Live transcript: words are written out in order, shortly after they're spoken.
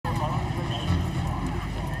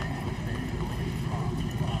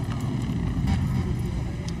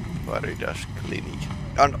Caritas Clinic.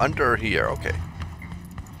 Under here, okay.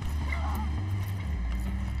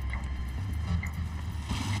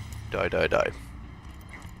 Die.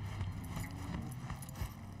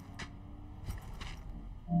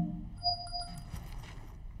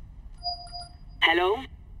 Hello?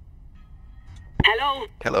 Hello?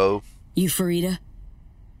 Hello. You Farida?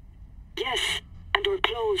 Yes, and we're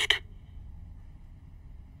closed.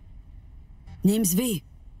 Name's V.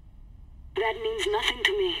 That means nothing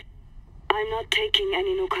to me. I'm not taking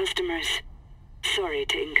any new customers. Sorry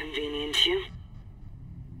to inconvenience you.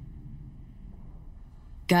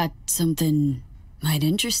 Got something might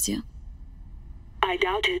interest you? I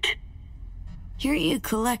doubt it. Here you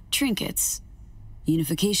collect trinkets.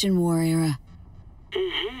 Unification War era.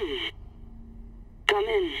 Mm-hmm. Come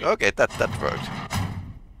in. Okay, that worked.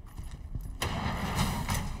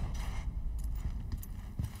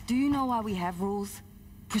 Do you know why we have rules?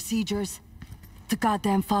 Procedures? To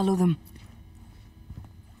goddamn follow them.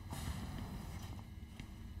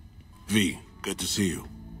 V, good to see you.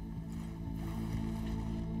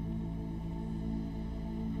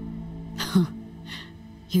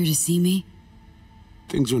 Here to see me?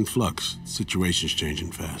 Things are in flux. Situation's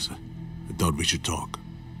changing fast. I thought we should talk.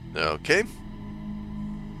 Okay.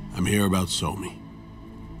 I'm here about Somi.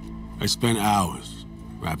 I spent hours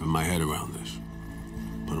wrapping my head around this,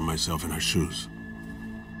 putting myself in her shoes.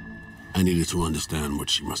 I needed to understand what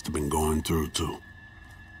she must have been going through to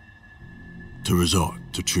resort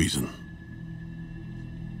to treason.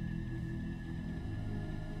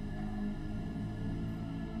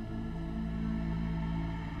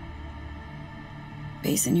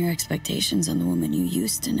 Basing your expectations on the woman you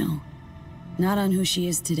used to know, not on who she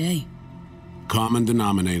is today. Common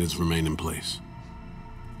denominators remain in place.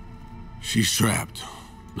 She's trapped,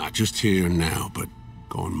 not just here and now, but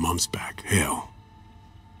going months back. Hell.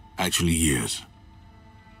 Actually years.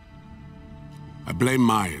 I blame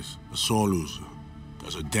Myers, a sore loser.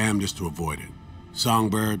 Does her damnedest to avoid it.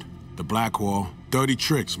 Songbird, the Black Wall, dirty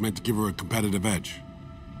tricks meant to give her a competitive edge.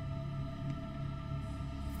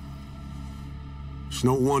 It's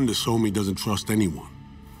no wonder Somi doesn't trust anyone.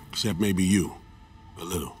 Except maybe you. A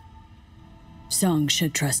little. Song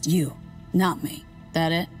should trust you, not me.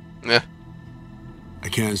 That it? Yeah. I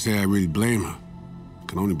can't say I really blame her. I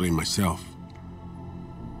can only blame myself.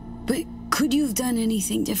 But could you have done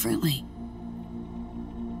anything differently?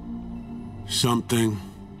 Something.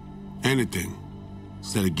 Anything.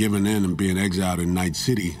 Instead of giving in and being exiled in Night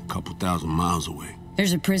City, a couple thousand miles away.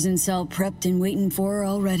 There's a prison cell prepped and waiting for her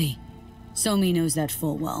already. Somi knows that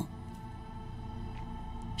full well.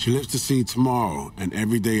 She lives to see tomorrow and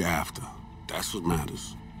every day after. That's what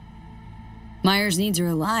matters. Myers needs her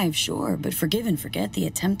alive, sure, but forgive and forget the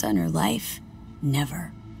attempt on her life?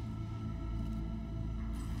 Never.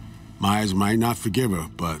 Myers might not forgive her,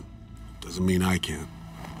 but doesn't mean I can.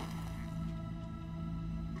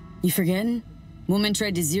 You forgetting? Woman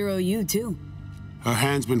tried to zero you, too. Her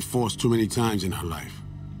hand's been forced too many times in her life.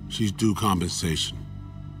 She's due compensation.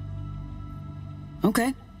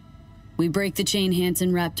 Okay. We break the chain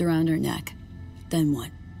Hansen wrapped around her neck. Then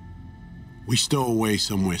what? We stow away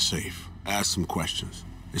somewhere safe, ask some questions,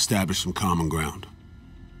 establish some common ground.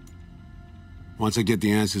 Once I get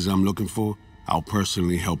the answers I'm looking for, I'll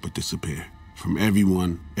personally help it disappear. From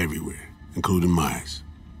everyone, everywhere, including Myers.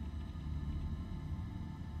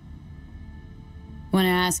 Want to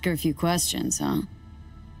ask her a few questions, huh?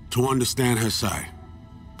 To understand her side.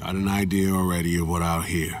 Got an idea already of what I'll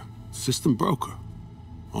hear. System broke her.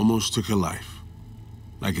 Almost took her life.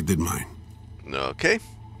 Like it did mine. Okay.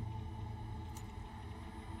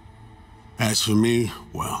 As for me,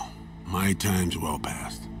 well, my time's well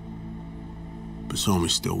past. But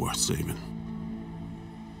Somi's still worth saving.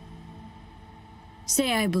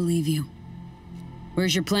 Say I believe you.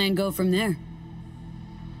 Where's your plan go from there?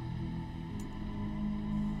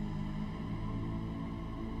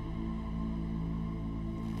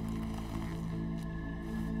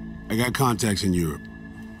 I got contacts in Europe.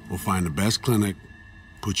 We'll find the best clinic,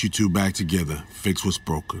 put you two back together, fix what's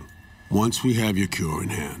broken. Once we have your cure in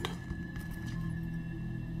hand.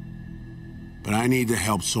 But I need to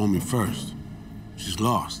help Somi first. She's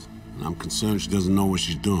lost, and I'm concerned she doesn't know what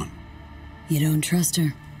she's doing. You don't trust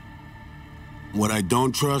her? What I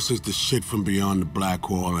don't trust is the shit from beyond the Black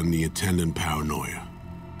Wall and the attendant paranoia.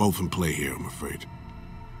 Both in play here, I'm afraid.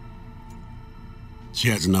 She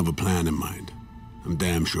has another plan in mind. I'm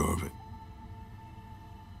damn sure of it.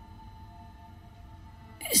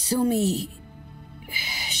 Somi...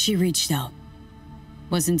 she reached out.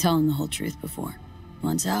 Wasn't telling the whole truth before.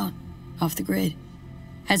 Wants out. Off the grid.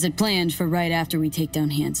 Has it planned for right after we take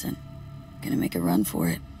down Hansen. Gonna make a run for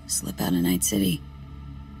it. Slip out of Night City.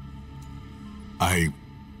 I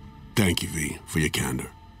thank you, V, for your candor.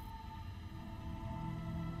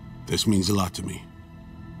 This means a lot to me.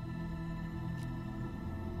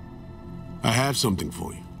 I have something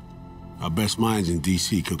for you. Our best minds in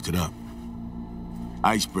DC cooked it up.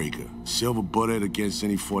 Icebreaker, silver bullet against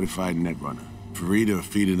any fortified netrunner. Farida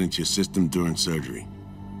feed it into your system during surgery.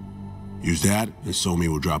 Use that, and Somi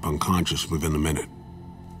will drop unconscious within a minute.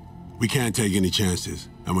 We can't take any chances,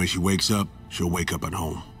 and when she wakes up, she'll wake up at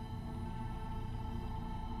home.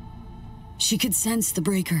 She could sense the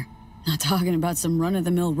breaker. Not talking about some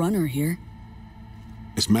run-of-the-mill runner here.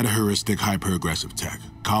 It's meta-heuristic hyper-aggressive tech,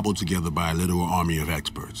 cobbled together by a literal army of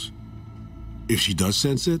experts. If she does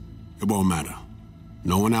sense it, it won't matter.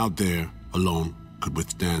 No one out there, alone, could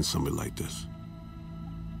withstand something like this.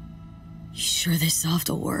 You sure this soft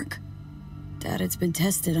will work? Doubt it's been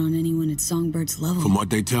tested on anyone at Songbird's level. From what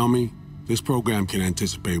they tell me, this program can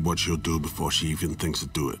anticipate what she'll do before she even thinks to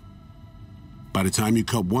do it. By the time you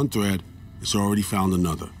cut one thread, it's already found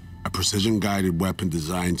another. A precision-guided weapon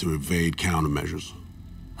designed to evade countermeasures.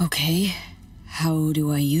 Okay, how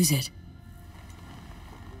do I use it?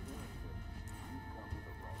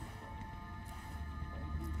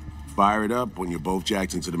 Fire it up when you're both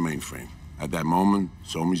jacked into the mainframe. At that moment,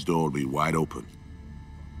 Somi's door will be wide open.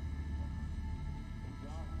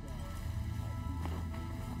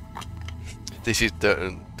 This is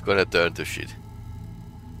gonna turn to shit.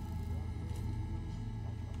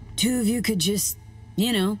 Two of you could just,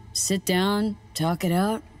 you know, sit down, talk it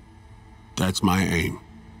out. That's my aim,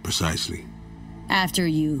 precisely. After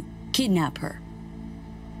you kidnap her.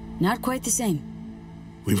 Not quite the same.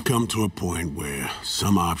 We've come to a point where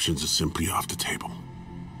some options are simply off the table.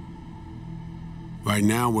 Right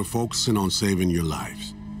now, we're focusing on saving your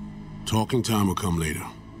lives. Talking time will come later.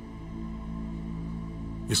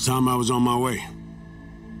 It's time I was on my way.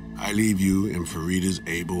 I leave you in Farida's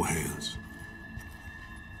able hands.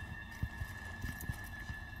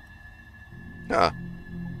 Ah,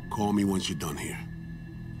 Call me once you're done here.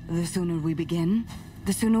 The sooner we begin,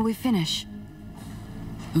 the sooner we finish.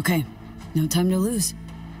 Okay, no time to lose.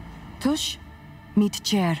 Tush, meet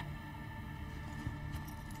chair.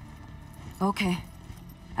 Okay.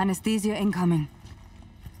 Anesthesia incoming.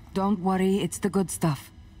 Don't worry, it's the good stuff.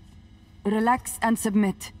 Relax and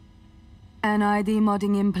submit. An ID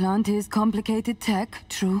modding implant is complicated tech,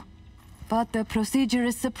 true. But the procedure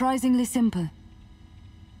is surprisingly simple.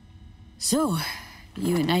 So,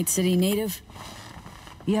 you a Night City native?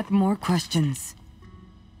 Yet more questions.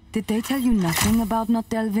 Did they tell you nothing about not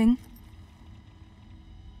delving?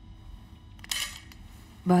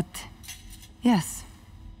 But, yes.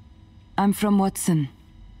 I'm from Watson.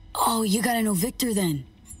 Oh, you gotta know Victor then.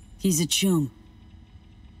 He's a chum.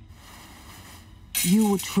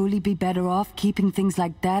 You would truly be better off keeping things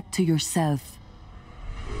like that to yourself.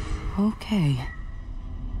 Okay.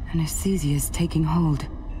 Anesthesia is taking hold.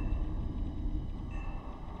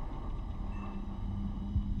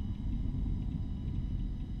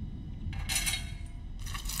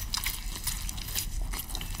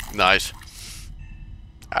 nice.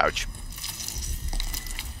 Ouch.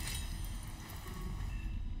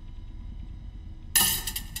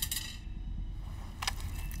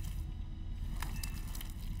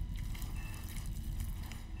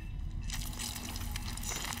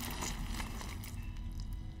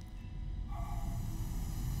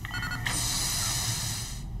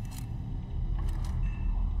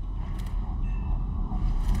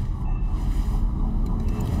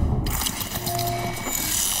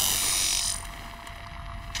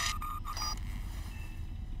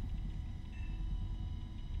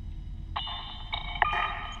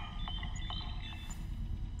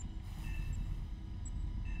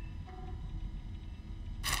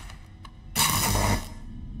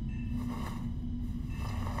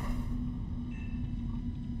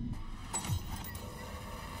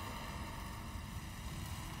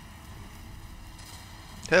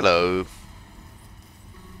 Hello.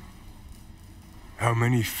 How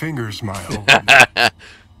many fingers, my old?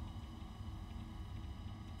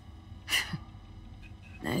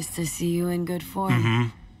 Nice to see you in good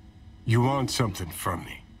form. You want something from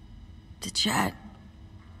me? To chat.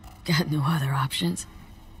 Got no other options.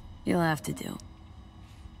 You'll have to do.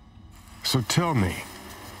 So tell me,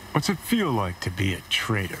 what's it feel like to be a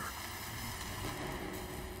traitor?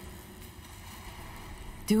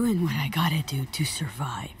 Doing what I gotta do to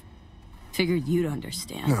survive. Figured you'd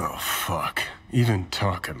understand. Oh, fuck. Even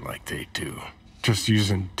talking like they do. Just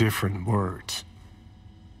using different words.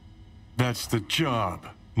 That's the job.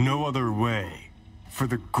 No other way. For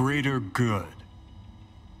the greater good.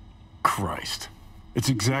 Christ. It's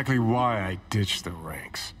exactly why I ditched the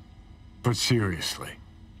ranks. But seriously,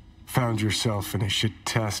 found yourself in a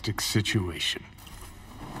shit-tastic situation.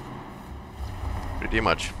 Pretty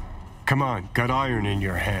much. Come on, got iron in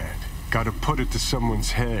your hand. Gotta put it to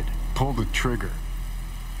someone's head. Pull the trigger.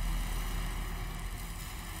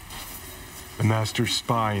 The master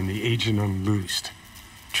spy and the agent unloosed.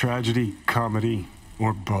 Tragedy, comedy,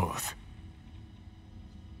 or both.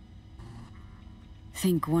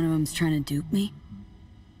 Think one of them's trying to dupe me?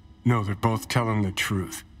 No, they're both telling the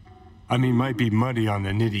truth. I mean, might be muddy on the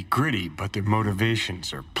nitty-gritty, but their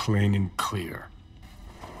motivations are plain and clear.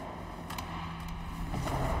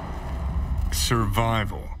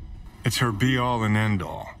 Survival. It's her be-all and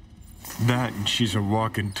end-all. That and she's a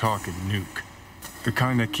walking, talking nuke. The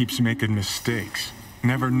kind that keeps making mistakes,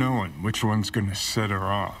 never knowing which one's gonna set her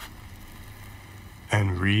off.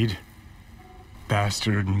 And Reed?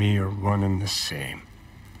 Bastard and me are one and the same.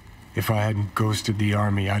 If I hadn't ghosted the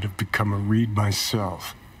army, I'd have become a Reed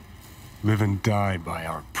myself. Live and die by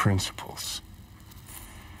our principles.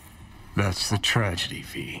 That's the tragedy,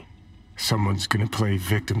 V. Someone's gonna play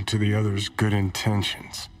victim to the other's good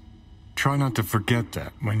intentions. Try not to forget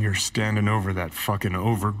that when you're standing over that fucking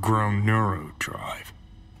overgrown neuro drive.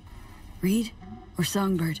 Reed or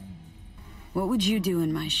Songbird? What would you do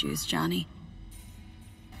in my shoes, Johnny?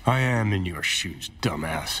 I am in your shoes,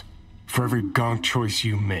 dumbass. For every gonk choice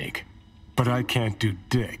you make. But I can't do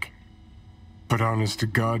dick. But honest to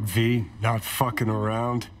God, V, not fucking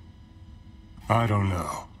around? I don't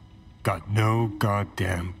know. Got no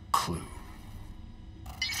goddamn clue.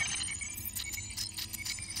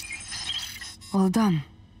 All done.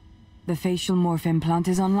 The facial morph implant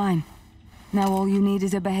is online. Now all you need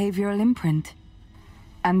is a behavioral imprint.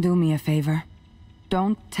 And do me a favor.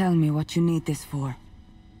 Don't tell me what you need this for.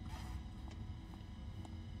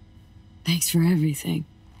 Thanks for everything.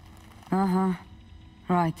 Uh-huh.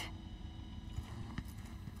 Right.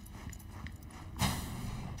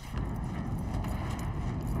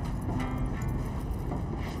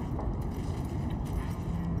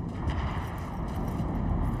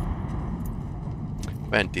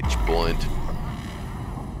 Vantage point.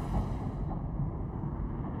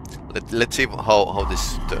 Let's see how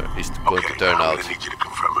this is going to turn out. I need you to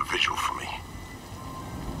confirm a visual for me.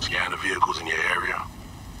 Scan the vehicles in your area.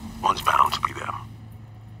 One's bound to be them.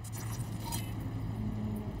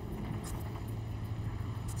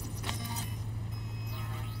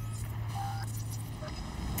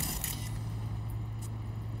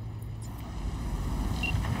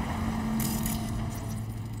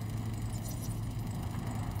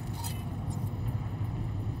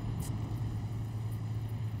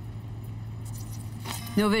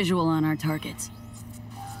 No visual on our targets.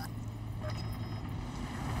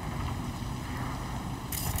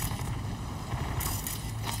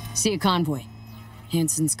 See a convoy.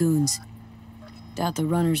 Hansen's goons. Doubt the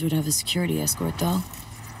runners would have a security escort, though.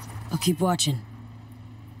 I'll keep watching.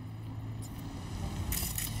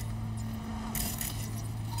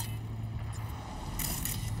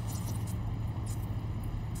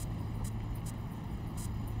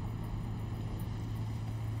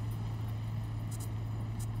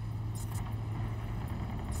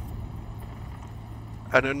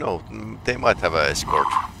 I don't know, they might have an escort.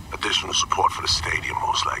 Additional support for the stadium,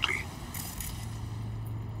 most likely.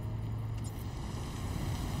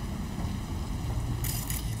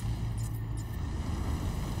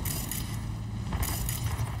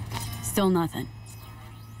 Still nothing.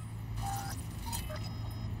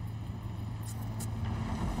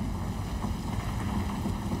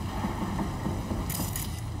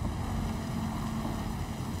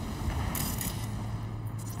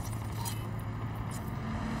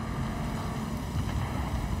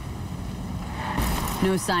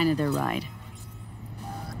 No sign of their ride.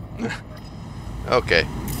 Okay.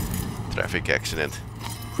 Traffic accident.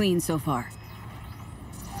 Clean so far.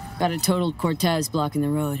 Got a totaled Cortez blocking the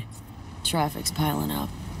road. Traffic's piling up.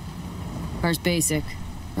 Car's basic.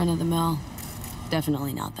 Run of the mill.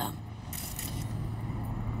 Definitely not them.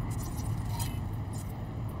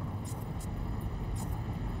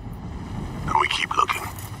 And we keep looking.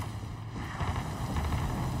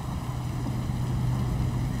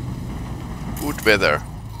 Good weather.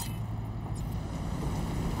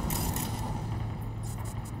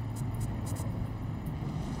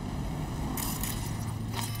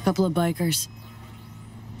 Couple of bikers.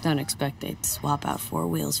 Don't expect they'd swap out 4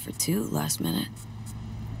 wheels for 2 last minute.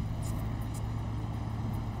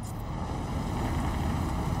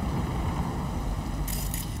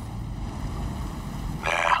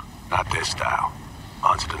 Nah, not this style.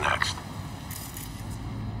 On to the next.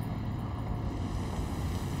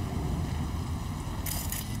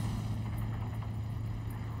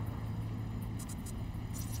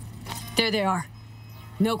 There they are.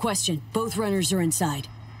 No question. Both runners are inside.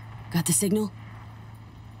 Got the signal?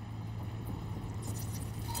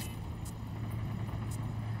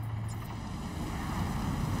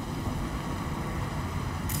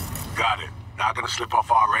 Got it. Not gonna slip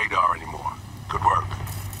off our radar anymore. Good work.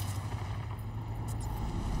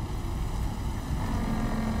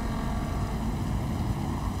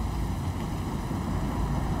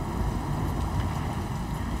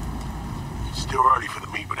 Still early for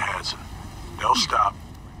the meet with Hansen. They'll stop,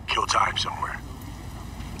 kill time somewhere.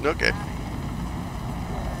 Okay.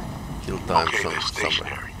 Kill time Okay, somewhere. they're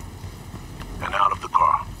stationary. And out of the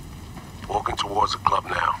car. Walking towards the club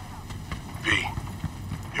now. V,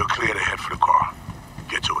 you're clear to head for the car.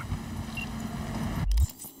 Get to it.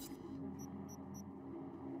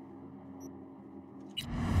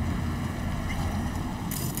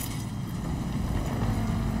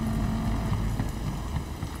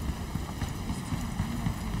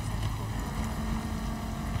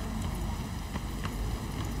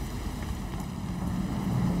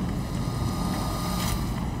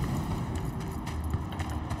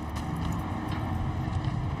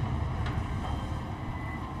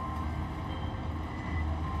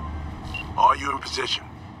 Are you in position?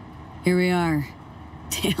 Here we are.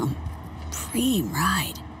 Damn. Preem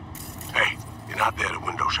ride. Hey, you're not there to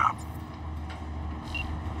window shop.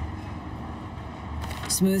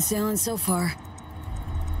 Smooth sailing so far.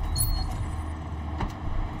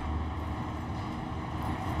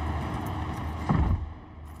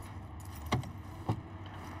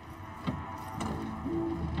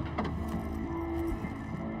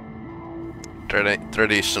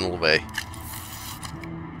 Traditional way.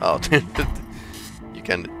 Oh, you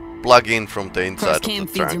can plug in from the inside of the Cross-cam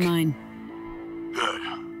feeds are trunk. mine.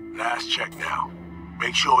 Good. Last check now.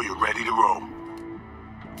 Make sure you're ready to roll.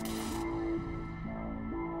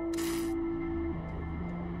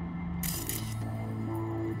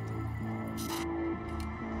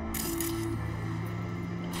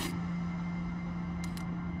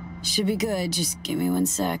 Should be good, just give me 1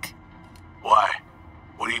 sec. Why?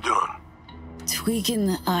 What are you doing? Tweaking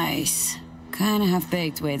the ice. Kinda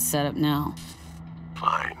half-baked way it's set up now.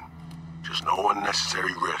 Fine. Just no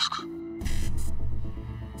unnecessary risks.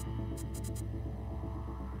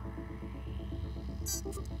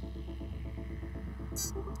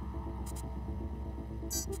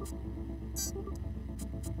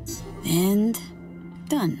 And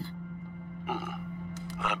done.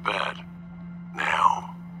 Not bad.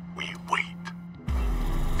 Now, we wait.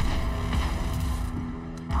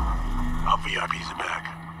 Our VIPs are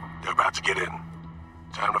back. They're about to get in.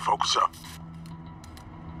 Time to focus up.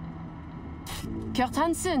 Kurt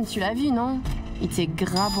Hansen, tu l'as vu, non? Il était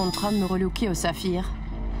grave en train de me relooker au saphir.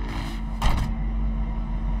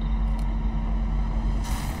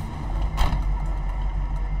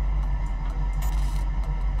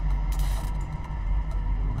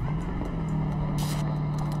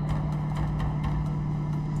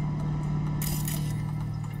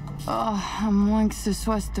 Oh, à moins que ce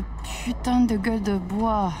soit cette putain de gueule de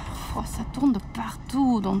bois. Oh, ça tourne de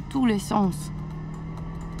partout, dans tous les sens.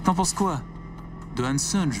 T'en penses quoi? De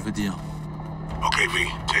Hansen, je veux dire. Okay, V,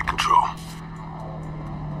 take control.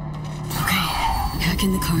 Okay, back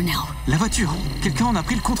in the car now. La voiture! Quelqu'un en a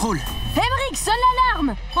pris le contrôle! Emmerich, sonne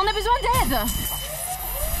l'alarme! On a besoin d'aide!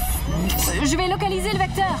 Je vais localiser le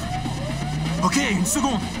vecteur. Ok, 1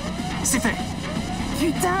 seconde! C'est fait!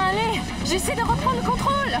 Putain, allez! J'essaie de reprendre le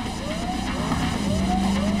contrôle!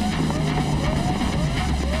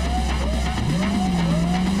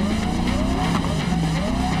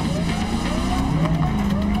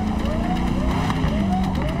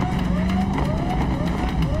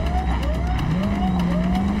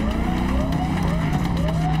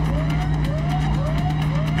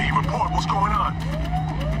 V, report what's going on.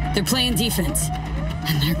 They're playing defense.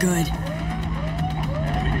 And they're good.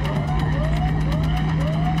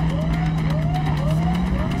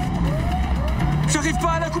 J'arrive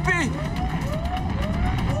pas à la couper!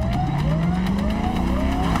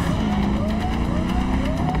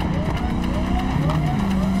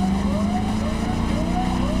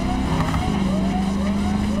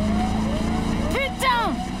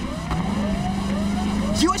 Putain!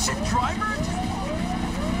 You a shit driver?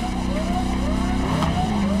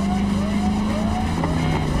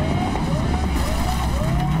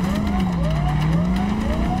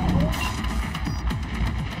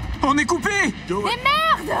 On est coupé! Mais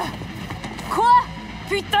merde! Quoi?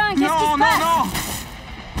 Putain, qu'est-ce qui se Non, non, passe?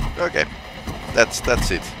 non! Okay,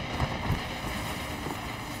 that's it.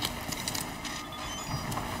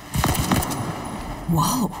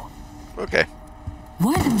 Whoa. Okay,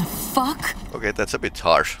 What in the fuck? okay, that's a bit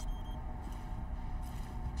harsh.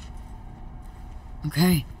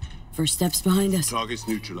 Okay. First step's behind us. Target's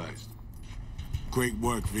neutralized. Great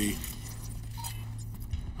work, V.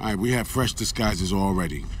 Alright, we have fresh disguises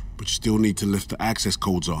already, but you still need to lift the access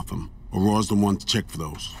codes off them. Aurora's the one to check for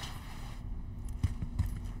those.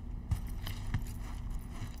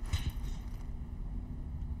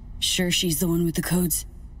 Sure she's the one with the codes?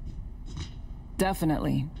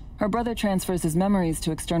 Definitely. Her brother transfers his memories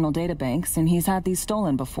to external databanks, and he's had these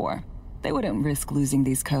stolen before. They wouldn't risk losing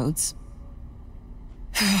these codes.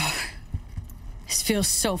 This feels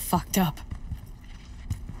so fucked up.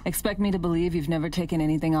 Expect me to believe you've never taken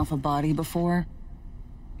anything off a body before?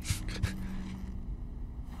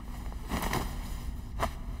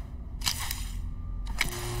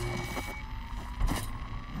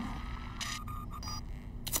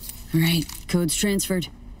 Right, code's transferred.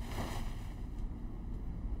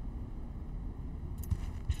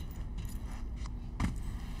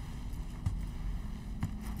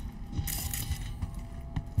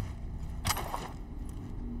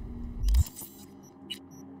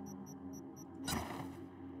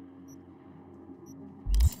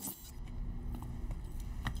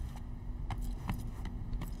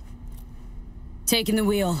 Taking the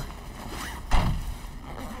wheel.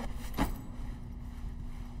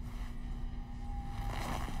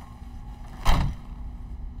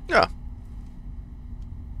 Yeah.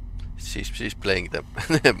 She's playing the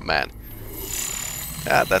man.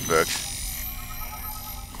 Yeah, that works.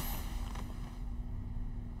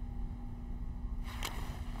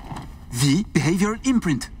 V, behavioral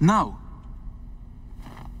imprint, now.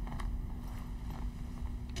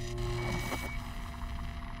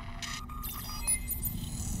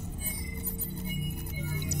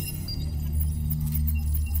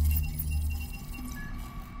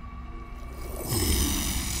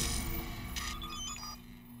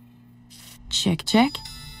 Check, check.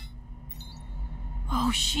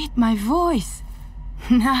 Oh shit, my voice.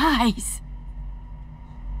 Nice.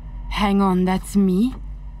 Hang on, that's me?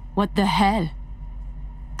 What the hell?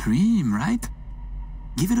 Prim, right?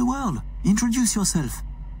 Give it a whirl. Introduce yourself.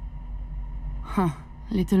 Huh.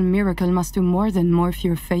 Little Miracle must do more than morph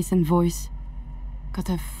your face and voice.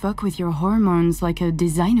 Gotta fuck with your hormones like a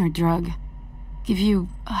designer drug. Give you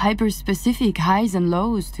hyper-specific highs and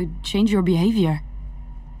lows to change your behavior.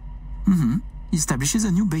 Mm-hmm. Establishes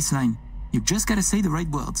a new baseline. You just gotta say the right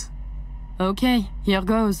words. Okay, here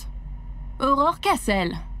goes. Aurore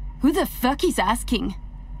Cassel. Who the fuck is asking?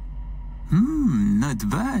 Not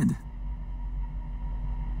bad.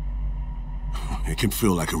 It can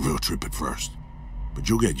feel like a real trip at first, but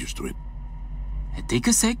you'll get used to it. Take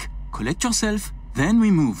a sec, collect yourself, then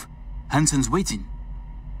we move. Hansen's waiting.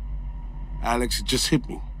 Alex, it just hit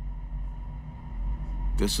me.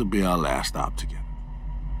 This'll be our last stop together.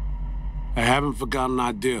 I haven't forgotten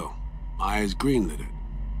our deal. Myers greenlit it.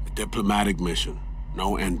 A diplomatic mission.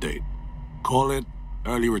 No end date. Call it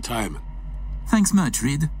early retirement. Thanks much,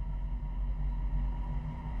 Reed.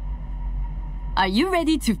 Are you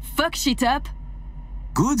ready to fuck shit up?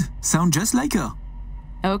 Good. Sound just like her.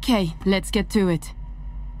 Okay, let's get to it.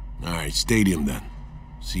 Alright, stadium then.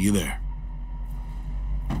 See you there.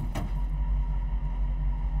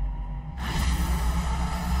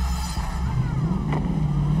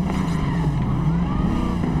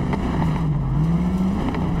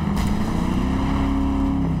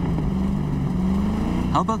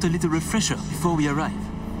 How about a little refresher before we arrive?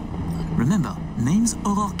 Remember, name's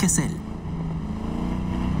Aurore Cassel.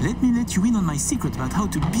 Let me let you in on my secret about how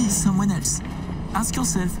to be someone else. Ask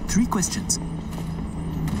yourself 3 questions.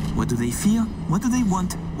 What do they fear? What do they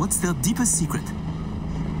want? What's their deepest secret?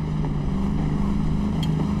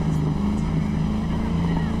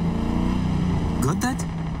 Got that?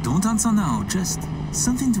 Don't answer now, just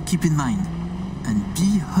something to keep in mind. And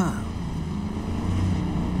be her.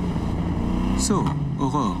 So,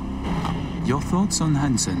 Aurore, your thoughts on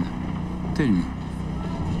Hansen? Tell me.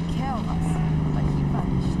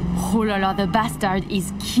 Oh la la, the bastard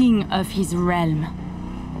is king of his realm.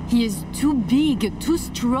 He is too big, too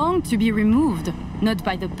strong to be removed. Not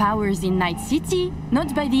by the powers in Night City,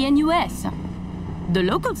 not by the NUS. The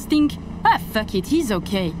locals think, fuck it, he's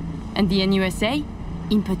okay. And the NUSA?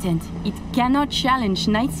 Impotent. It cannot challenge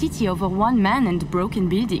Night City over one man and broken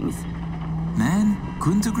buildings. Man,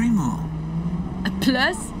 couldn't agree more.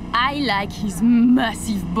 Plus, I like his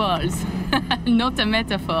massive balls. Not a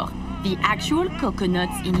metaphor. The actual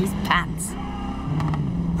coconuts in his pants.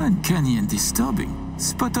 Uncanny and disturbing.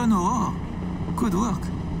 Spot on, Aurore. Good work.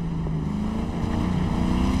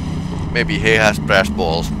 Maybe he has brass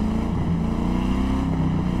balls.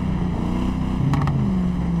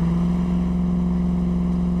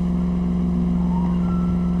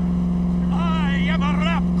 I am a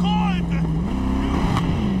rap god!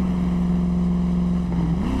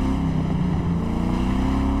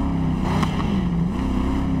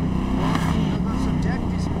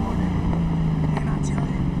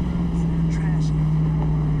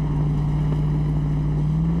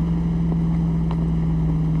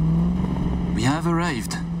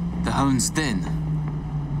 Hound's den.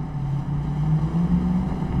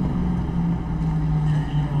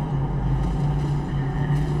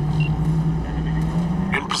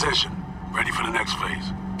 In position. Ready for the next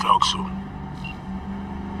phase. Talk soon.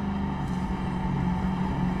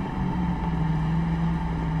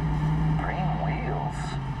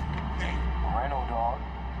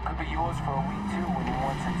 Yours for a week too when he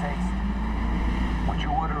wants a taste. Would you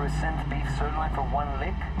order a synth beef sirloin for one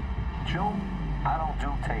lick? Joe, I don't do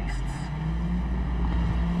tastes.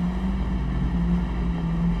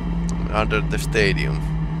 Under the stadium.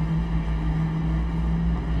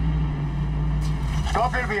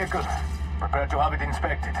 Stop your vehicle. Prepare to have it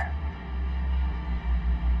inspected.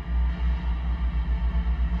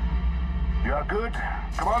 You are good?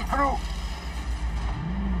 Come on through.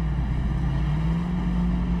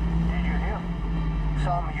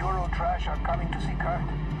 Some Euro trash are coming to see Kurt.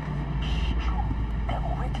 Shh, they're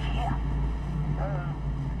already here.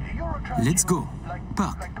 Euro trash. Let's go.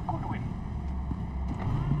 Park. Like the Goodwin.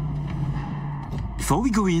 Before we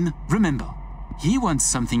go in, remember, he wants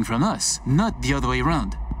something from us, not the other way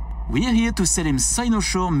around. We're here to sell him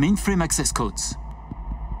Cynosure mainframe access codes.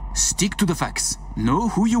 Stick to the facts. Know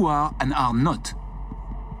who you are and are not.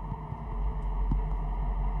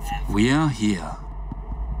 We're here.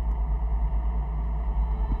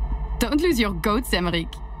 Don't lose your goats,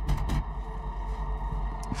 Emmerich.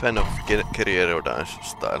 Fan of career dance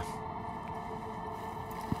style.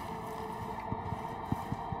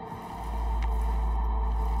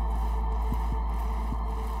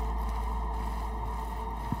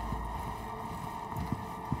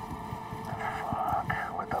 Fuck,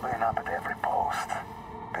 we're doubling up at every post.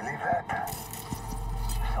 Believe that?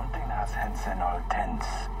 Something has Henson all tense.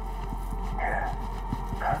 Yeah.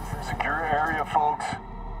 That's the secure area, folks.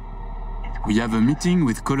 We have a meeting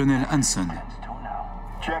with Colonel Hanson.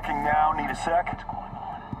 Checking now, need a sec? What's going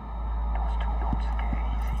on? Those two don't scare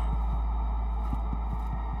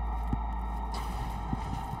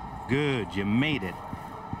easy. Good, you made it.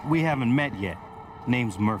 We haven't met yet.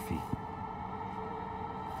 Name's Murphy.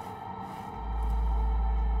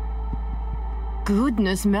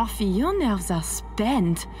 Goodness, Murphy, your nerves are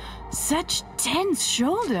spent. Such tense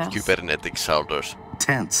shoulders. Cybernetic shoulders.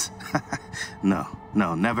 Tense? No,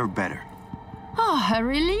 never better. Oh, a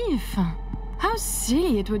relief. How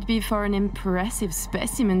silly it would be for an impressive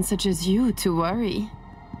specimen such as you to worry.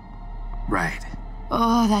 Right.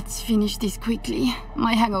 Oh, let's finish this quickly.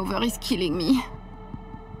 My hangover is killing me.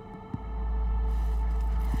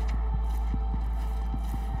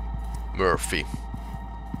 Murphy.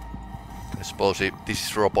 I suppose this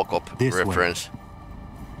is Robocop This reference. Way.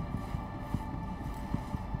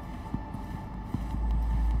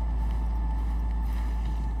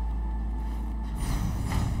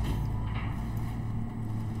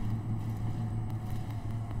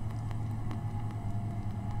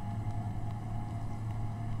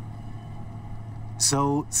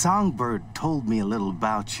 So, Songbird told me a little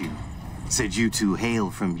about you. Said you two hail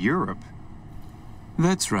from Europe.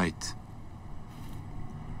 That's right.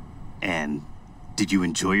 And did you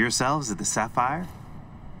enjoy yourselves at the Sapphire?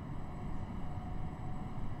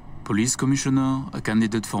 Police commissioner, a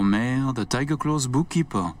candidate for mayor, the Tiger Claw's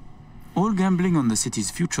bookkeeper. All gambling on the city's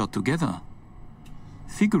future together.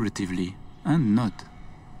 Figuratively, and not.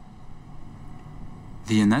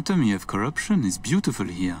 The anatomy of corruption is beautiful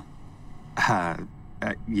here.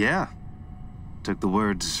 Yeah. Took the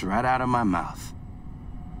words right out of my mouth.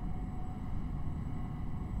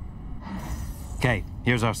 Okay,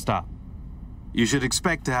 here's our stop. You should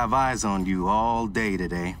expect to have eyes on you all day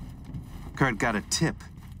today. Kurt got a tip.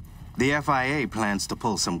 The FIA plans to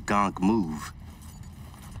pull some gonk move.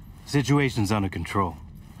 Situation's under control.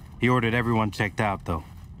 He ordered everyone checked out, though.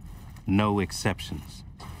 No exceptions.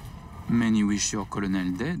 Many wish your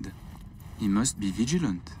colonel dead. He must be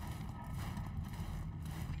vigilant.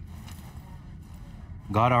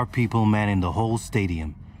 Got our people manning the whole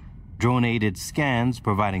stadium. Drone-aided scans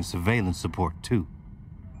providing surveillance support, too.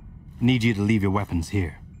 Need you to leave your weapons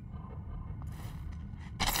here.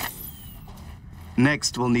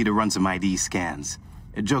 Next, we'll need to run some ID scans.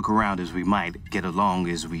 Joke around as we might, get along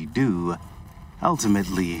as we do.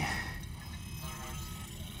 Ultimately,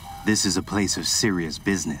 this is a place of serious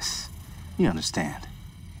business. You understand?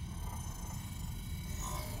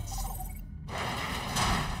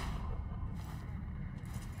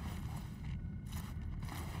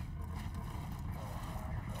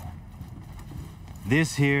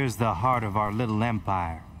 This here's the heart of our little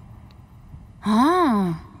empire.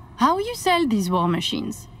 Ah, how you sell these war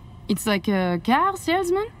machines? It's like a car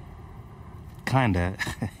salesman? Kinda,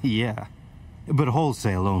 yeah. But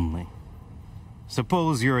wholesale only.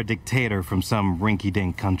 Suppose you're a dictator from some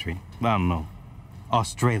rinky-dink country. I don't know.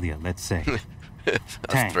 Australia, let's say.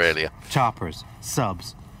 Australia. Tanks, choppers,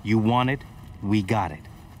 subs. You want it, we got it.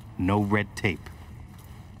 No red tape.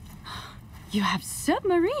 You have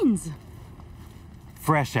submarines.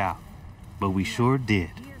 Fresh out, but we sure did.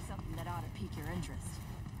 Here's something that ought to pique your interest.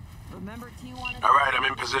 Remember Tijuana? All right, I'm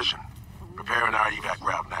in position. Preparing our evac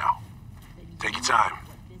route now. Take your time.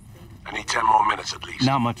 I need 10 more minutes at least.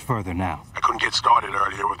 Not much further now. I couldn't get started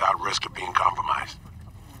earlier without risk of being compromised.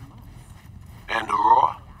 And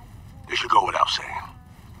Aurora? It should go without saying.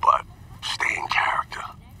 But stay in character.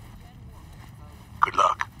 Good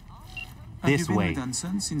luck. This Have you way. been with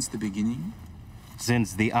Anson since the beginning?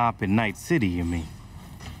 Since the op in Night City, you mean?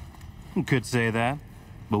 Could say that,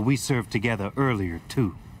 but we served together earlier,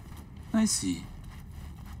 too. I see.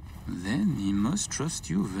 Then he must trust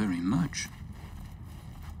you very much.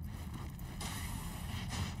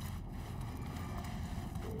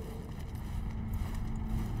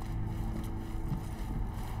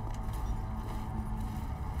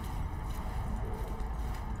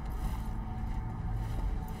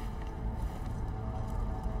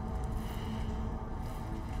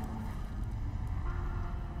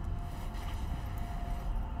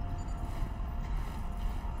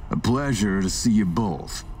 A pleasure to see you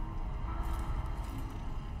both.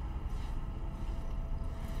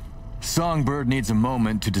 Songbird needs a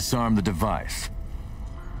moment to disarm the device.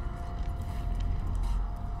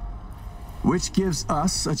 Which gives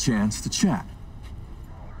us a chance to chat.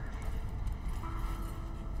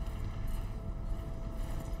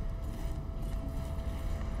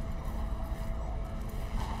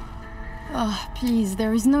 Oh, please,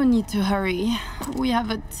 there is no need to hurry. We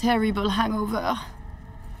have a terrible hangover.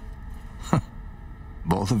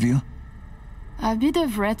 Both of you? A bit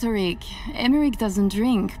of rhetoric. Emmerich doesn't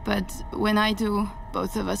drink, but when I do,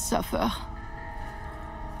 both of us suffer.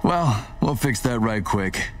 Well, we'll fix that right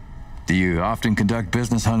quick. Do you often conduct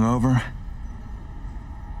business hungover?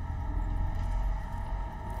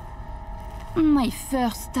 My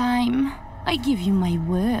first time. I give you my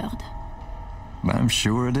word. I'm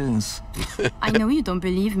sure it is. I know you don't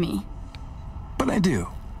believe me. But I do.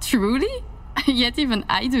 Truly? Yet even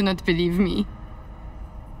I do not believe me.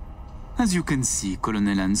 As you can see,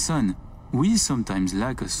 Colonel Anson, we sometimes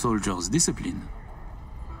lack a soldier's discipline.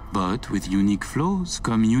 But with unique flaws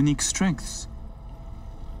come unique strengths.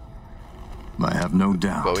 I have no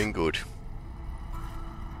doubt. Going good.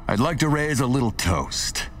 I'd like to raise a little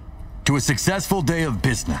toast to a successful day of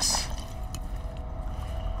business.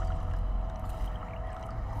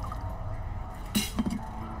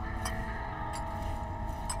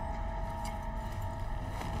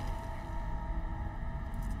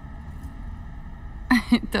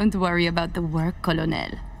 Don't worry about the work,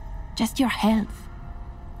 Colonel. Just your health.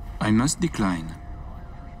 I must decline.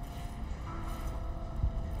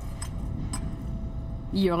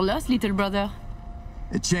 You're lost, little brother.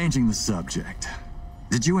 Changing the subject.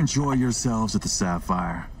 Did you enjoy yourselves at the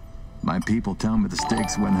Sapphire? My people tell me the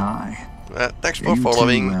stakes went high. Thanks for You two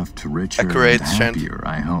following. left richer Accurate, and Shant. happier,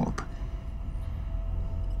 I hope.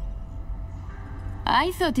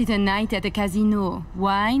 I thought it a night at a casino.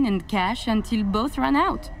 Wine and cash until both ran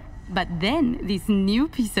out. But then this new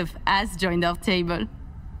piece of ass joined our table.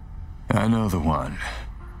 I know the one.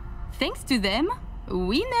 Thanks to them,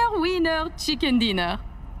 winner, winner, chicken dinner.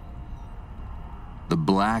 The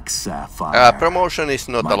Black Sapphire. Promotion is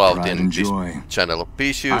not My allowed pride in and this joy. channel.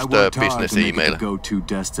 Please I use the worked hard business to make email. it the go-to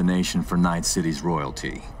destination for Night City's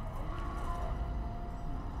royalty.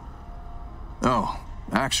 Oh,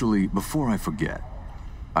 actually, before I forget,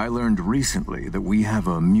 I learned recently that we have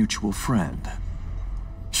a mutual friend.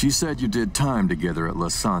 She said you did time together at La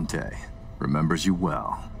Sante. Remembers you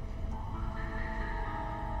well.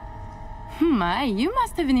 My, you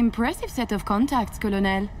must have an impressive set of contacts,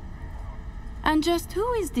 Colonel. And just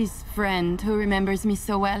who is this friend who remembers me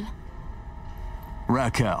so well?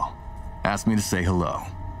 Raquel asked me to say hello.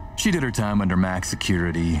 She did her time under max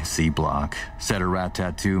security, C block. Said her rat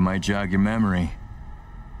tattoo might jog your memory.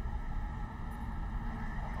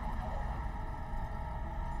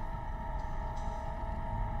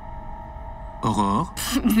 Aurore?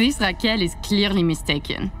 This Raquel is clearly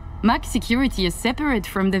mistaken. Max security is separate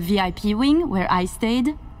from the VIP wing where I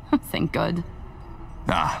stayed. Thank God.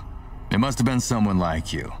 Ah, it must have been someone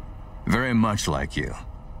like you. Very much like you.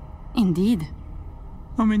 Indeed.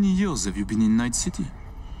 How many years have you been in Night City?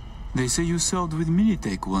 They say you served with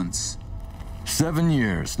Militech once. 7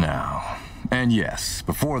 years now. And yes,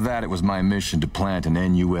 before that it was my mission to plant an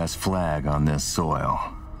NUS flag on this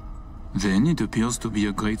soil. Then it appears to be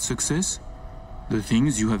a great success. The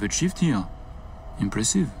things you have achieved here.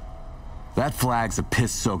 Impressive. That flag's a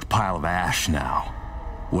piss-soaked pile of ash now.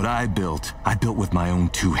 What I built with my own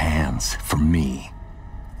 2 hands, for me.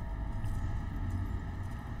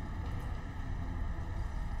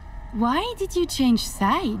 Why did you change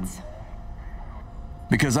sides?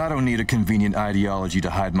 Because I don't need a convenient ideology to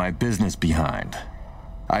hide my business behind.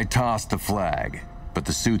 I tossed the flag, but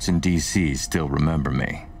the suits in DC still remember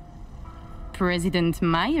me. President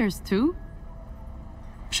Myers, too?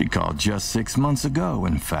 She called just 6 months ago,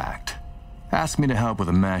 in fact. Asked me to help with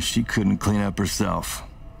a mess she couldn't clean up herself.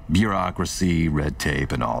 Bureaucracy, red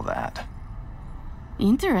tape, and all that.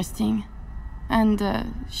 Interesting. And,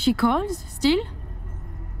 she calls, still?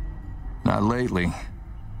 Not lately.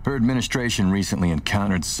 Her administration recently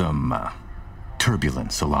encountered some,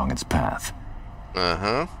 turbulence along its path.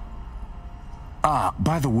 Uh-huh. Ah,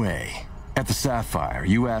 by the way, at the Sapphire,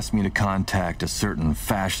 you asked me to contact a certain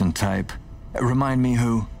fashion type. Remind me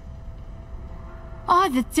who? Oh,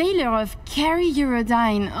 the tailor of Carrie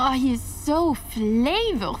Eurodyne. Oh, he is so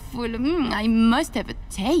flavorful. I must have a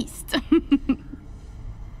taste.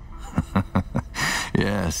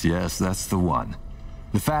 Yes, that's the one.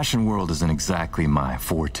 The fashion world isn't exactly my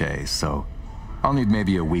forte, so I'll need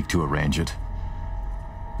maybe a week to arrange it.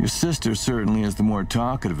 Your sister certainly is the more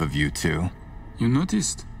talkative of you two. You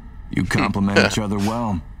noticed? You complement each other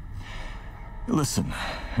well. Listen,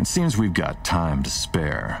 it seems we've got time to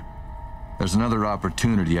spare. There's another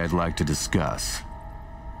opportunity I'd like to discuss.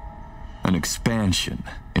 An expansion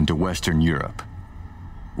into Western Europe.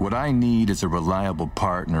 What I need is a reliable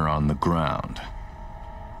partner on the ground.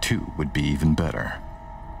 2 would be even better.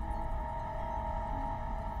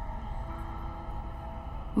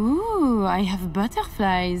 Ooh, I have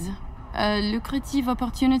butterflies. A lucrative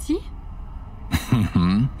opportunity?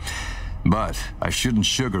 But I shouldn't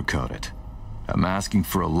sugarcoat it. I'm asking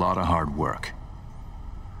for a lot of hard work.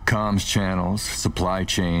 Comms channels, supply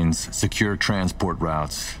chains, secure transport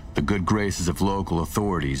routes, the good graces of local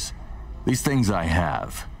authorities. These things I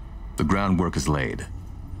have. The groundwork is laid.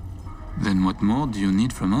 Then what more do you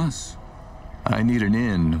need from us? I need an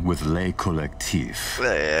in with Les Collectifs.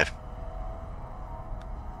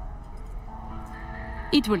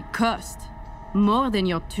 It will cost. More than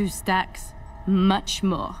your 2 stacks. Much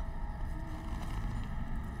more.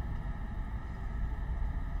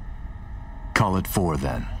 Call it 4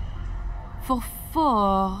 then. For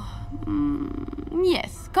 4...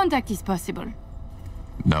 yes, contact is possible.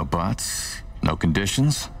 No buts? No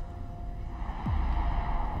conditions?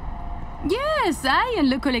 Yes, I and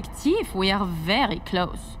Le Collectif, we are very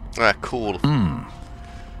close. Ah, cool.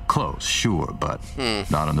 Close, sure, but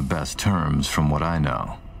not on the best terms from what I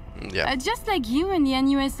know. Yeah. Just like you and the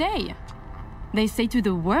NUSA. They say to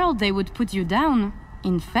the world they would put you down.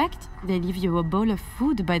 In fact, they leave you a bowl of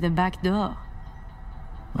food by the back door.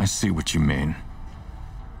 I see what you mean.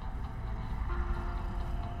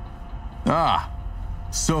 Ah!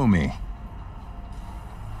 Somi.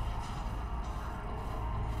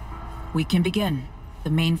 We can begin. The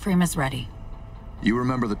mainframe is ready. You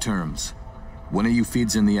remember the terms. One of you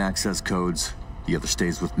feeds in the access codes, the other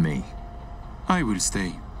stays with me. I will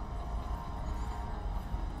stay.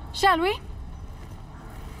 Shall we?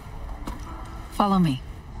 Follow me.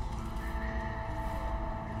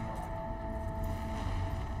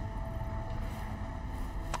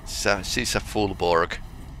 She's a full Borg.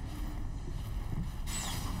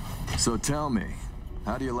 So tell me,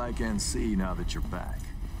 how do you like NC now that you're back?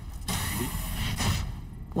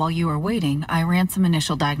 While you were waiting, I ran some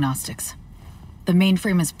initial diagnostics. The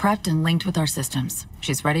mainframe is prepped and linked with our systems.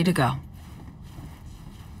 She's ready to go.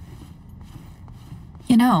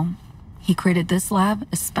 You know, he created this lab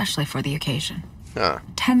especially for the occasion. Huh.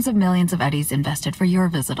 Tens of millions of eddies invested for your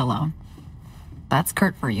visit alone. That's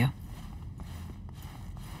Kurt for you.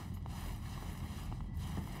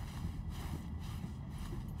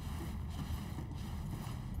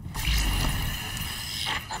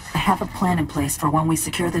 I have a plan in place for when we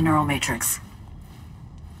secure the neural matrix.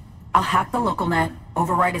 I'll hack the local net,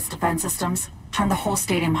 override its defense systems, turn the whole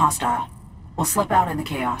stadium hostile. We'll slip out in the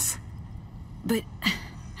chaos. But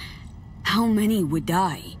how many would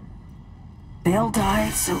die? They'll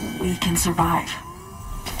die so we can survive.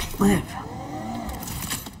 Live.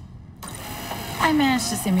 I managed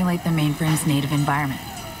to simulate the mainframe's native environment,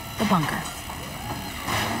 the bunker.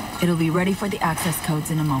 It'll be ready for the access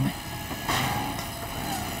codes in a moment.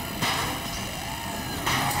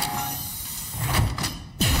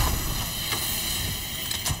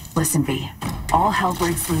 Listen, V. All hell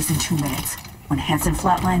breaks loose in 2 minutes. When Hansen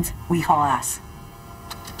flatlines, we haul ass.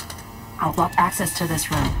 I'll block access to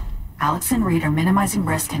this room. Alex and Reed are minimizing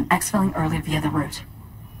risk and exfilling early via the route.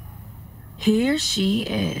 Here she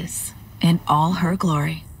is, in all her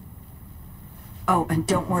glory. Oh, and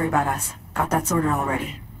don't worry about us. Got that sorted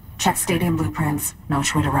already. Check stadium blueprints, know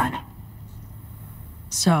which way to run.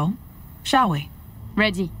 So, shall we?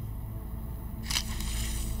 Ready.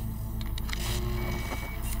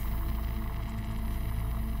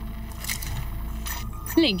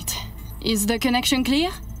 Linked. Is the connection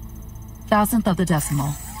clear? 1,000th of the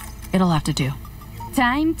decimal. It'll have to do.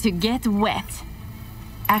 Time to get wet.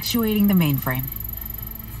 Actuating the mainframe.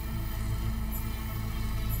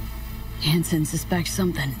 Hansen suspects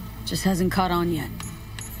something. Just hasn't caught on yet.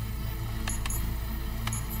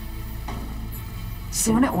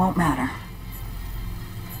 Soon it won't matter.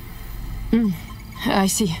 I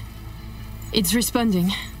see. It's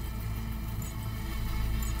responding.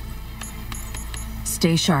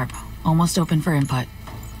 Stay sharp. Almost open for input.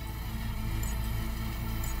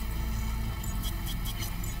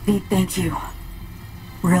 Thank you.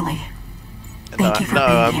 Really. Thank you for being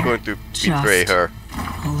I'm here. going to betray her.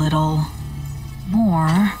 A little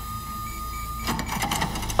more.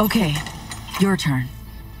 Okay, your turn.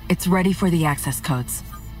 It's ready for the access codes.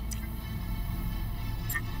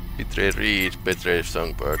 Betray Reed, betray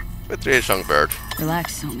Songbird. Betray Songbird.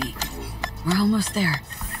 Relax, Somi. We're almost there.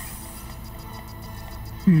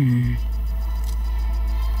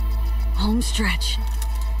 Home stretch.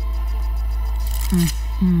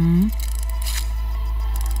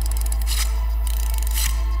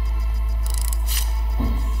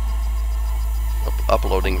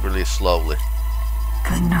 Uploading really slowly.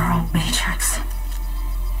 The neural matrix.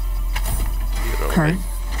 Kurt,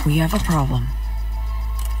 we have a problem.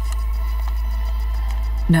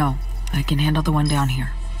 No, I can handle the one down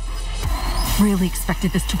here. Really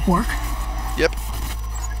expected this to work? Yep.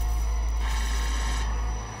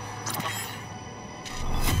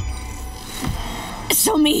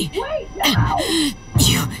 Somi!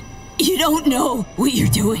 You don't know what you're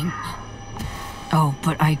doing. Oh,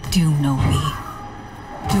 but I do know me.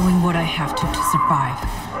 Doing what I have to survive.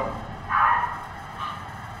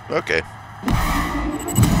 Okay.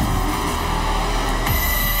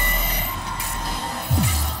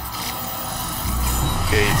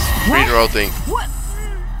 Okay, it's rerouting. What?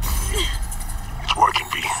 It's working,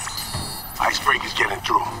 V. Icebreak is getting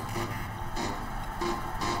through.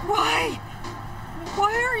 Why?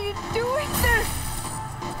 Why are you doing this?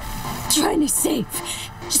 Trying to save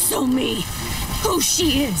Somi, who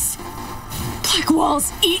she is. Black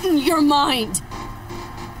Wall's eaten your mind.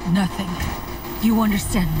 Nothing. You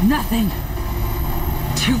understand nothing.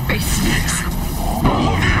 Two-faced snakes.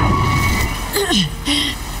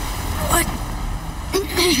 What?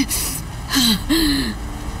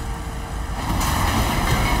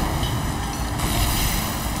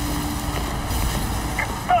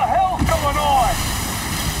 What the hell's going on?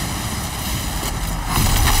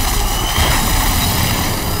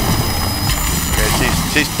 Okay,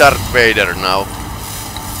 she's Darth Vader now.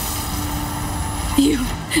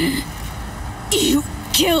 You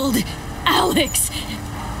killed Alex.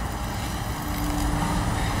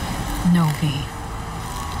 No, V.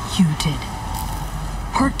 You did.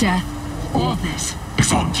 Her death, all this,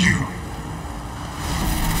 is on you.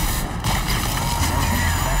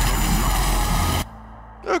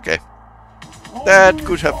 Okay. That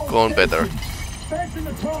could have gone better.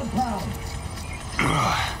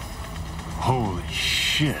 Holy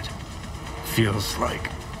shit. Feels like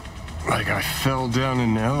I fell down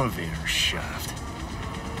an elevator shaft.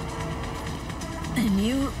 And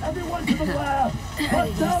you... Everyone to the lab!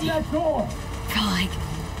 Shut down that door!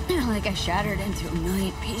 Felt like I shattered into a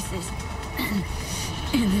million pieces.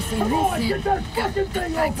 In the same Come on, instant, get that fucking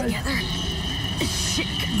thing back open! together. Shit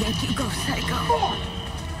could make you go psycho.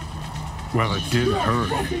 Well, it did hurt.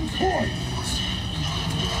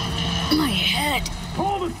 My head.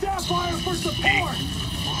 Call the Sapphire for support!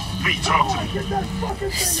 V, talk to me. Get that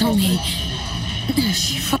fucking thing Somi.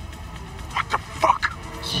 She What the fuck?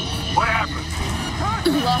 What happened?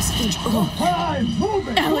 lost control. Move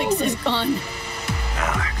it! Alex is gone.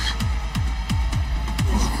 Alex.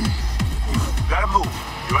 Gotta move.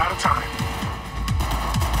 You're out of time.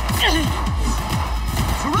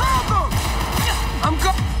 Surround them! I'm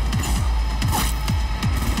go.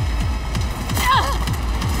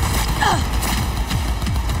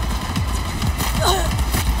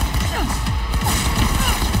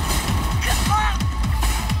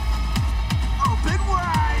 Open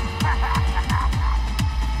wide!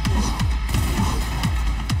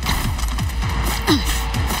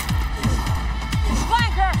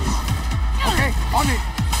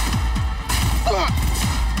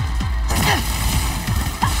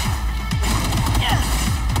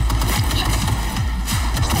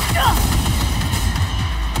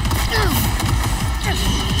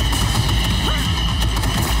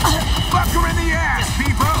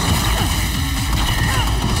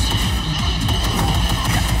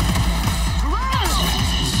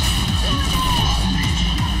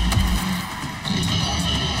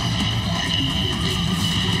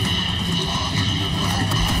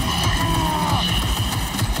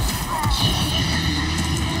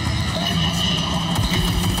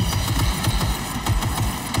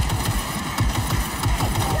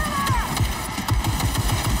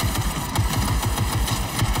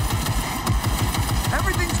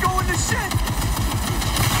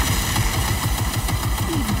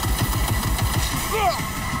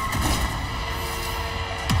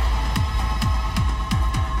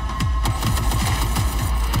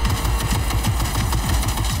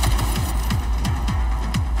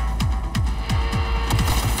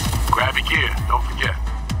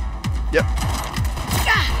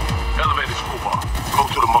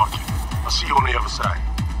 See you on the other side.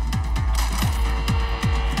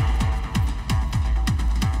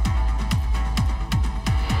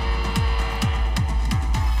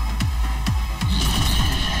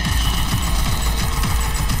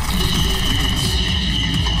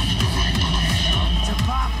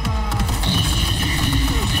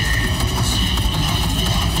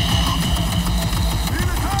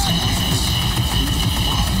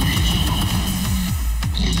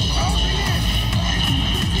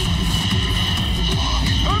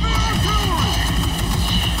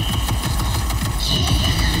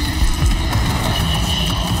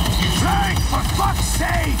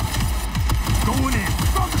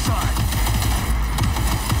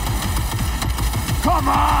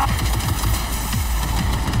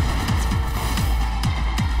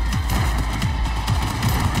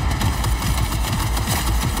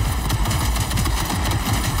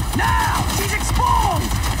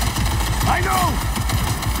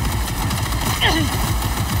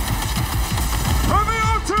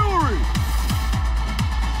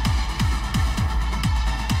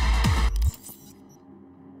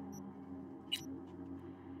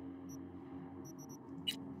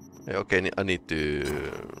 Okay, I need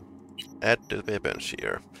to add the weapons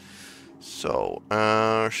here. So,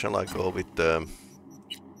 shall I go with the...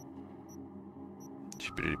 It's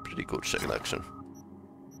pretty good selection.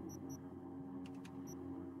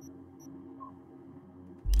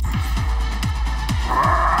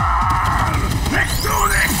 Let's do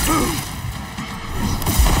this!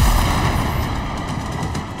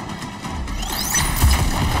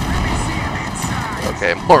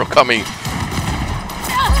 Okay, more coming.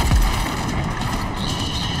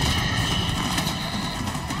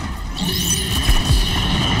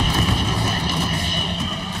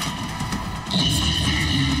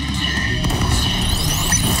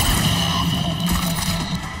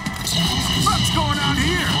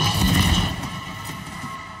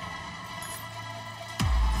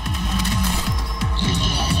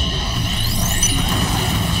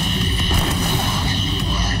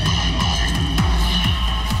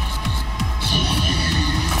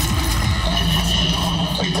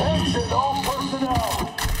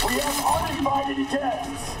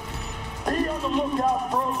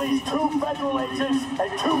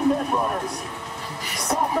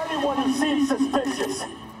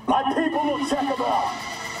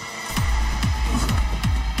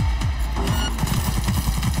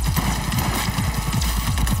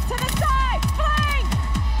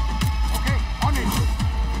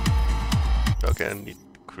 Okay, I need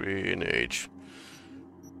grenades.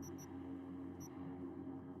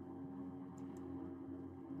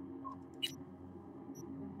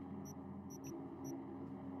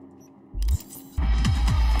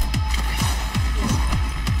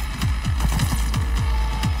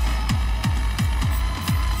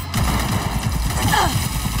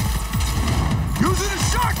 Using a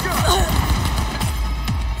shotgun!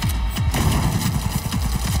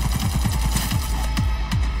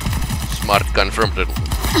 Smart gun from the...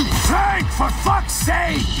 Frank, for fuck's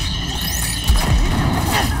sake!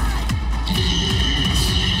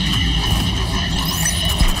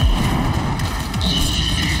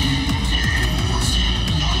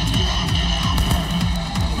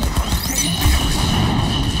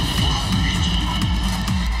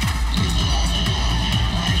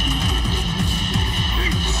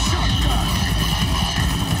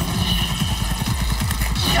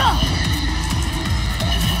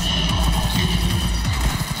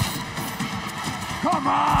 Come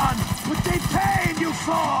on! What they paying you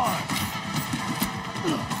for?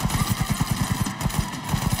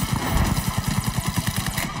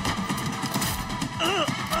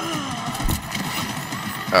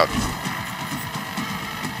 Ouch.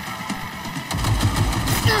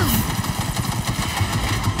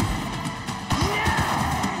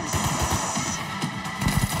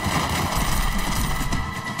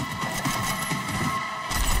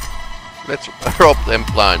 Let's rob them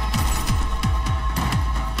blind.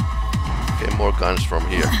 Okay, more guns from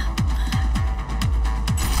here.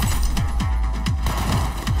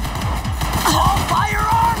 All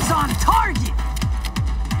firearms on target!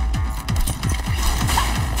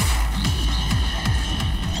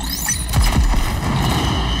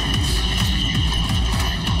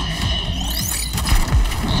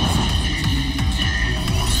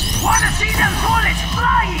 Wanna see them bullets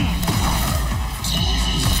flying?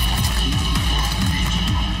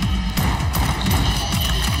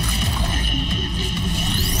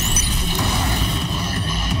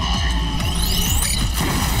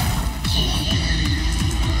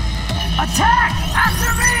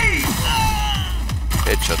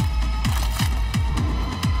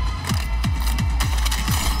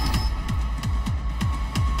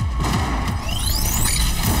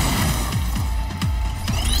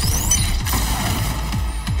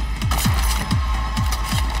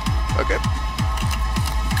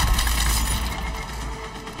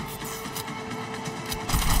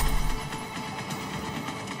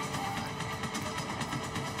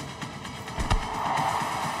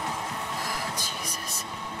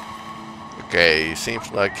 Okay,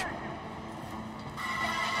 seems like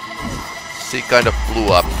she kind of blew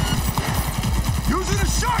up. Using a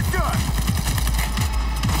shotgun!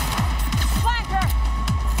 Flanker!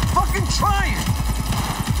 Fucking trying!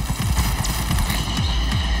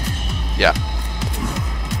 Yeah.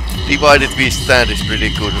 Divided we stand is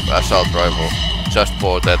pretty good assault rifle, just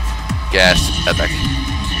for that gas attack.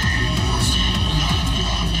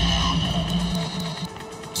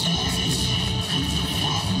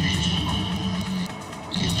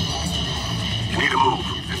 You need to move,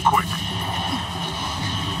 and quick.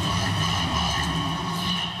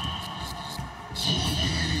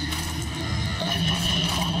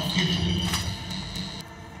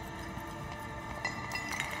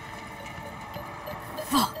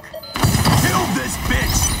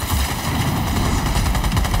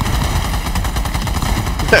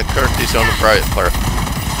 Kurt is on the private player.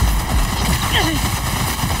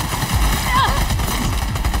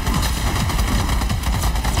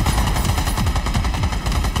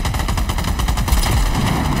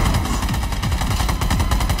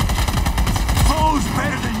 Foes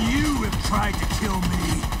better than you have tried to kill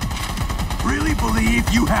me. Really believe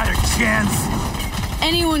you had a chance?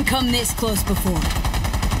 Anyone come this close before?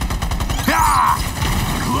 Ah!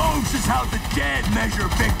 Close is how the dead measure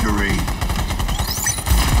victory.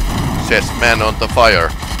 Says man on the fire.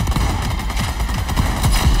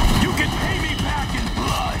 You can pay me back in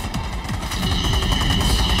blood.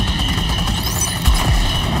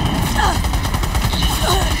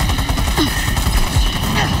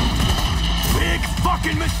 Big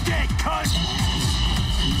fucking mistake, cunt.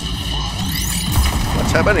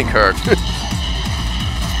 What's happening, Kurt?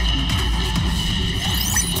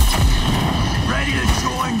 Ready to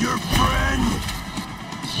join your friend?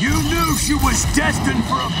 You knew she was destined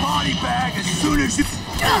for a body bag as soon as you...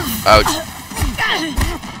 Ouch.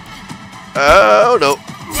 Oh no.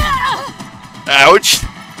 Ouch.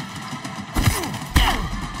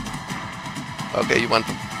 Okay, you want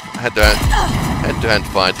hand-to-hand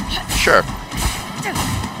fight? Sure.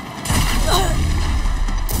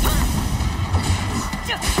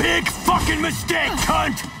 Big fucking mistake,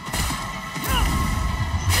 cunt!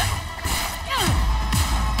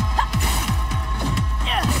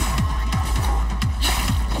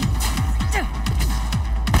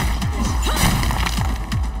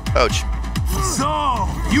 Ouch. So,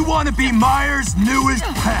 you want to be Myers' newest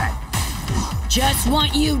pet? Just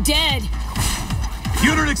want you dead.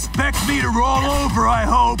 You don't expect me to roll over, I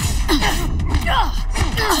hope.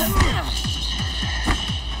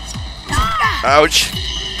 Ouch.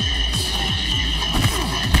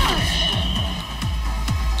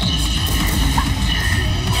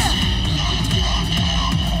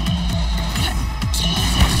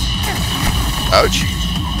 Ouch.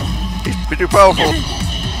 He's pretty powerful.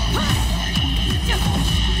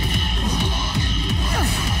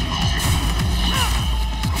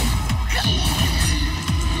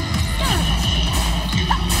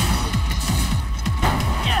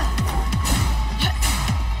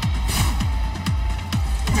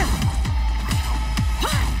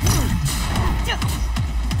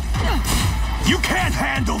 You can't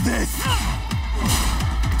handle this!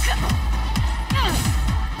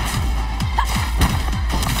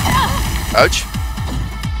 Ouch.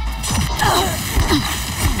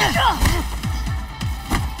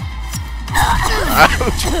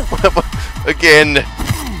 Ouch. Again.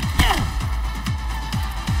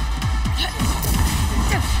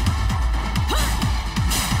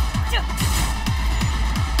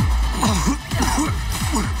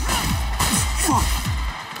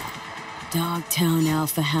 Dogtown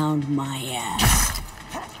Alpha Hound my ass.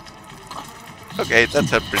 Okay,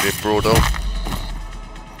 that's a pretty brutal.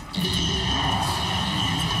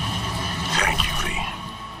 Thank you, Lee.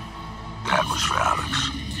 That was for Alex.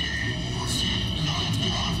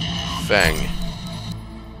 Fang.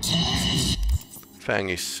 Fang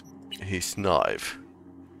is his knife.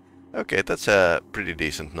 Okay, that's a pretty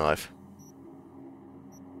decent knife.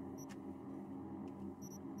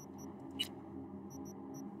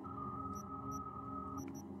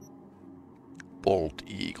 Bolt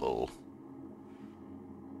Eagle.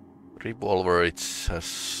 Revolver, it's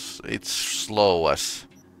slow as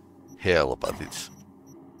hell, but it's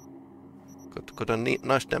got a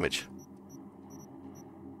nice damage.